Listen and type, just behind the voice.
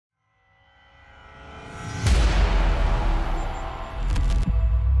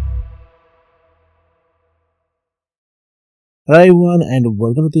Hello everyone and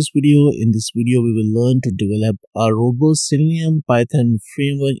welcome to this video. In this video, we will learn to develop a robust Selenium Python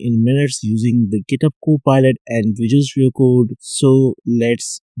framework in minutes using the GitHub Copilot and Visual Studio Code. So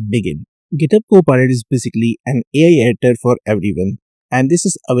let's begin. GitHub Copilot is basically an AI editor for everyone, and this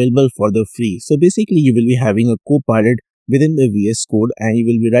is available for the free. So basically, you will be having a Copilot within the VS Code and you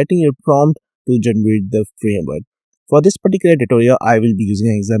will be writing a prompt to generate the framework. For this particular tutorial, I will be using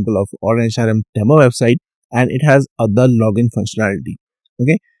an example of Orange RM demo website, and it has other login functionality.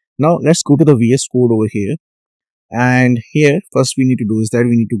 Okay, now let's go to the VS Code over here, and here first we need to do is that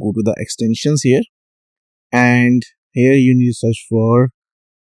we need to go to the extensions here, and here you need to search for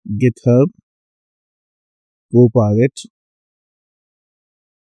GitHub Copilot,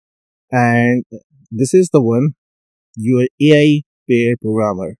 and this is the one, your AI pair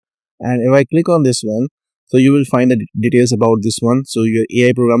programmer. And if I click on this one, so you will find the details about this one. So your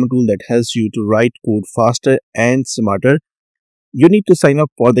AI programmer tool that helps you to write code faster and smarter. You need to sign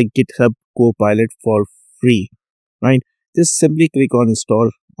up for the GitHub Copilot for free, right? Just simply click on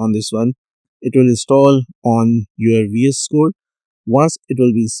install on this one. It will install on your VS Code. Once it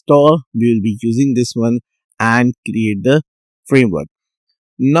will be installed, we will be using this one and create the framework.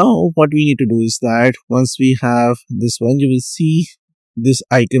 Now what we need to do is that once we have this one, you will see this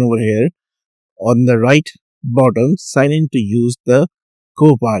icon over here on the right bottom, sign in to use the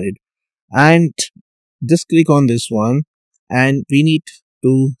Copilot, and just click on this one, and we need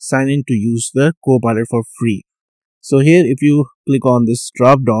to sign in to use the Copilot for free. So here if you click on this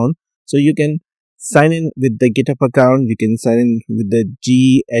drop down, so you can sign in with the GitHub account, you can sign in with the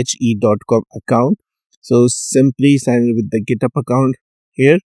ghe.com account. So simply sign in with the GitHub account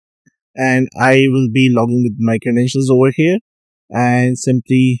here, and I will be logging with my credentials over here, and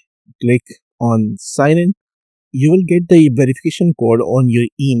simply click on sign in. You will get the verification code on your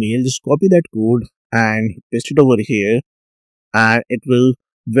email. Just copy that code and paste it over here, and it will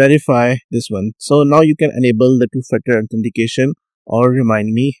verify this one. So now you can enable the two-factor authentication or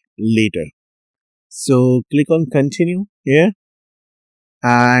remind me later. So click on continue here,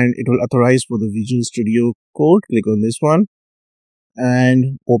 and it will authorize for the Visual Studio Code. Click on this one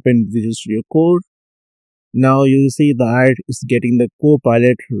and open Visual Studio Code. Now you see that it's getting the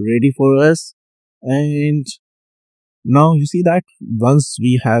Copilot ready for us, and now you see that once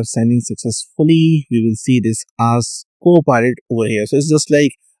we have signed in successfully, we will see this as Copilot over here. So it's just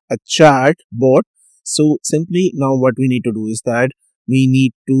like a chat bot. So simply now what we need to do is that we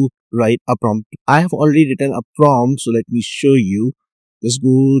need to write a prompt. I have already written a prompt, so let me show you. Just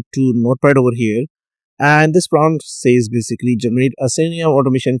go to Notepad over here, and this prompt says basically generate a Selenium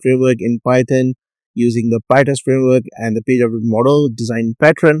automation framework in Python using the PyTest framework and the page object model design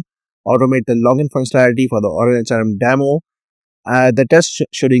pattern. Automate the login functionality for the Orange RM demo. The test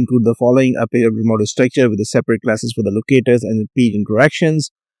should include the following: a page object model structure with the separate classes for the locators and the page interactions,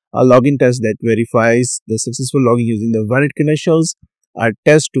 a login test that verifies the successful login using the valid credentials, a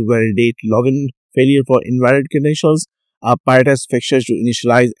test to validate login failure for invalid credentials, a PyTest fixture to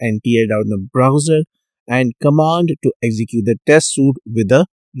initialize and tear down the browser, and command to execute the test suite with the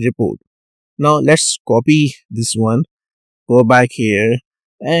report. Now let's copy this one, go back here,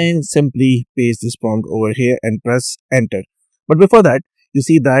 and simply paste this prompt over here and press enter. But before that, you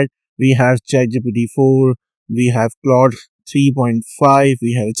see that we have ChatGPT 4, we have Claude 3.5,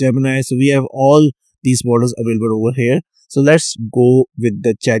 we have Gemini. So we have all these models available over here. So let's go with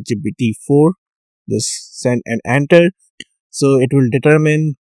the ChatGPT 4. Just send and enter. So it will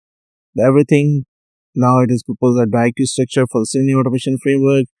determine everything. Now it is proposed a directory structure for the Selenium automation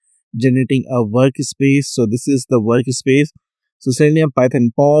framework, generating a workspace. So this is the workspace. So Selenium Python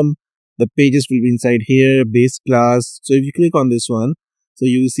POM, the pages will be inside here, base class. So if you click on this one, so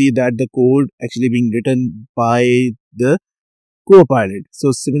you will see that the code actually being written by the Copilot. So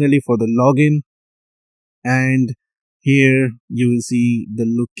similarly for the login, and here you will see the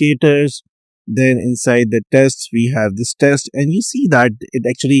locators. Then inside the test, we have this test, and you see that it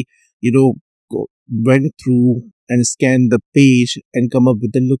actually, went through and scanned the page and come up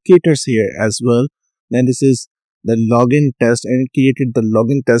with the locators here as well. Then this is the login test, and it created the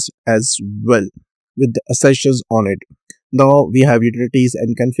login test as well with the assertions on it. Now we have utilities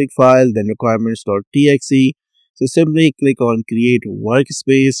and config file, then requirements.txt. So simply click on create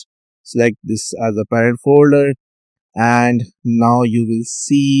workspace, select this as a parent folder, and now you will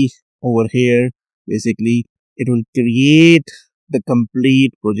see over here basically it will create the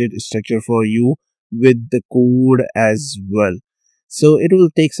complete project structure for you with the code as well. So it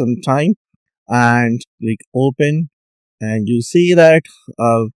will take some time, and click open, and you see that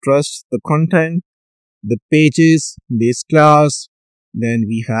trust the content, the pages, base class, then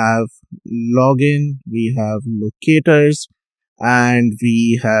we have login, we have locators, and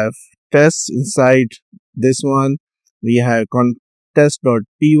we have tests inside this one. We have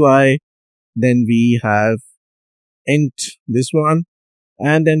contest.py, then we have int this one,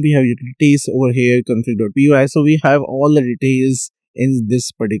 and then we have utilities over here, config.py. So we have all the details in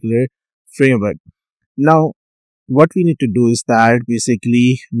this particular framework. Now what we need to do is that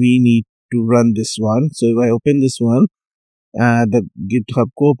basically we need to run this one. So if I open this one, the GitHub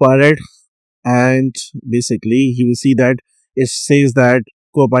Copilot, and basically you will see that it says that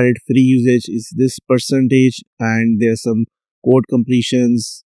Copilot free usage is this percentage, and there's some code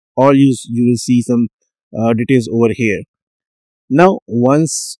completions, or you will see some details over here. Now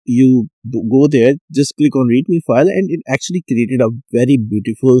once you go there, just click on readme file, and it actually created a very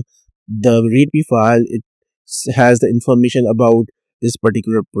beautiful the readme file. It has the information about this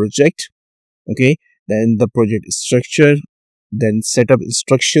particular project. Okay, then the project structure, then setup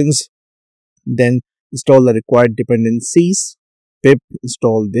instructions, then install the required dependencies, pip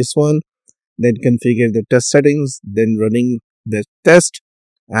install this one, then configure the test settings, then running the test,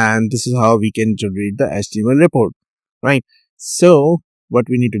 and this is how we can generate the HTML report, right? So what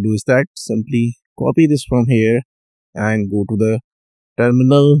we need to do is that simply copy this from here and go to the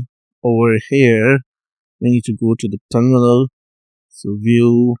terminal. Over here we need to go to the terminal, so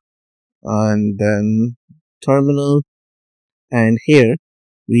view and then terminal, and here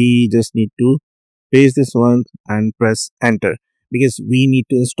we just need to paste this one and press enter, because we need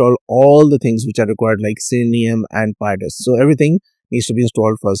to install all the things which are required like Selenium and Python. So everything needs to be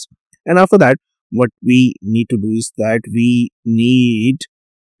installed first, and after that what we need to do is that we need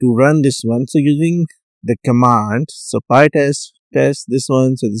to run this one. So using the command, so pytest test this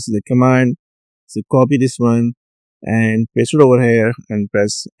one, so this is the command. So copy this one and paste it over here and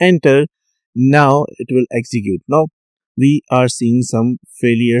press enter. Now it will execute. Now we are seeing some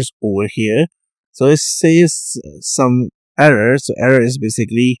failures over here. So it says some error. So error is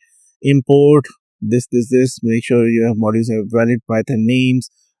basically import this, make sure your modules have valid Python names,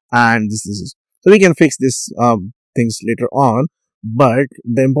 and this is. So we can fix this things later on, but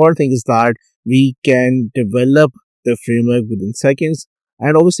the important thing is that we can develop the framework within seconds.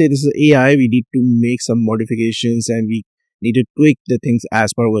 And obviously this is AI, we need to make some modifications and we need to tweak the things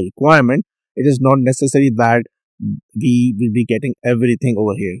as per our requirement. It is not necessary that we will be getting everything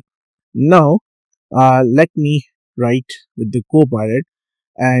over here. Now let me write with the Copilot,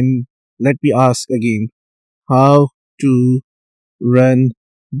 and let me ask again how to run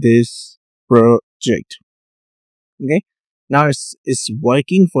this project. Okay, now it's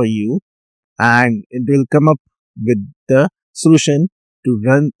working for you, and it will come up with the solution to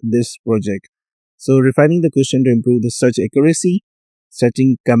run this project. So refining the question to improve the search accuracy,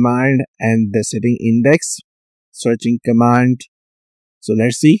 searching command and the setting index, searching command. So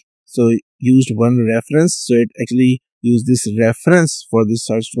let's see. So used one reference, so it actually used this reference for this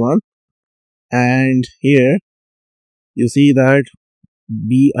search one, and here you see that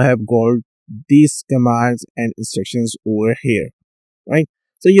we have got these commands and instructions over here, right?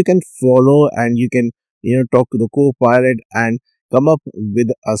 So you can follow and you can talk to the Copilot and come up with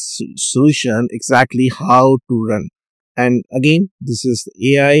a solution exactly how to run. And again, this is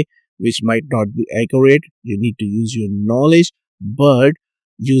AI which might not be accurate. You need to use your knowledge, but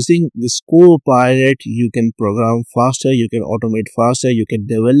using this Copilot you can program faster, you can automate faster, you can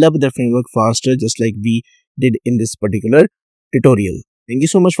develop the framework faster, just like we did in this particular tutorial. Thank you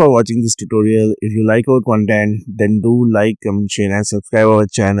so much for watching this tutorial. If you like our content, then do like, comment, share and subscribe our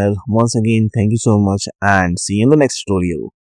channel. Once again, thank you so much and see you in the next tutorial.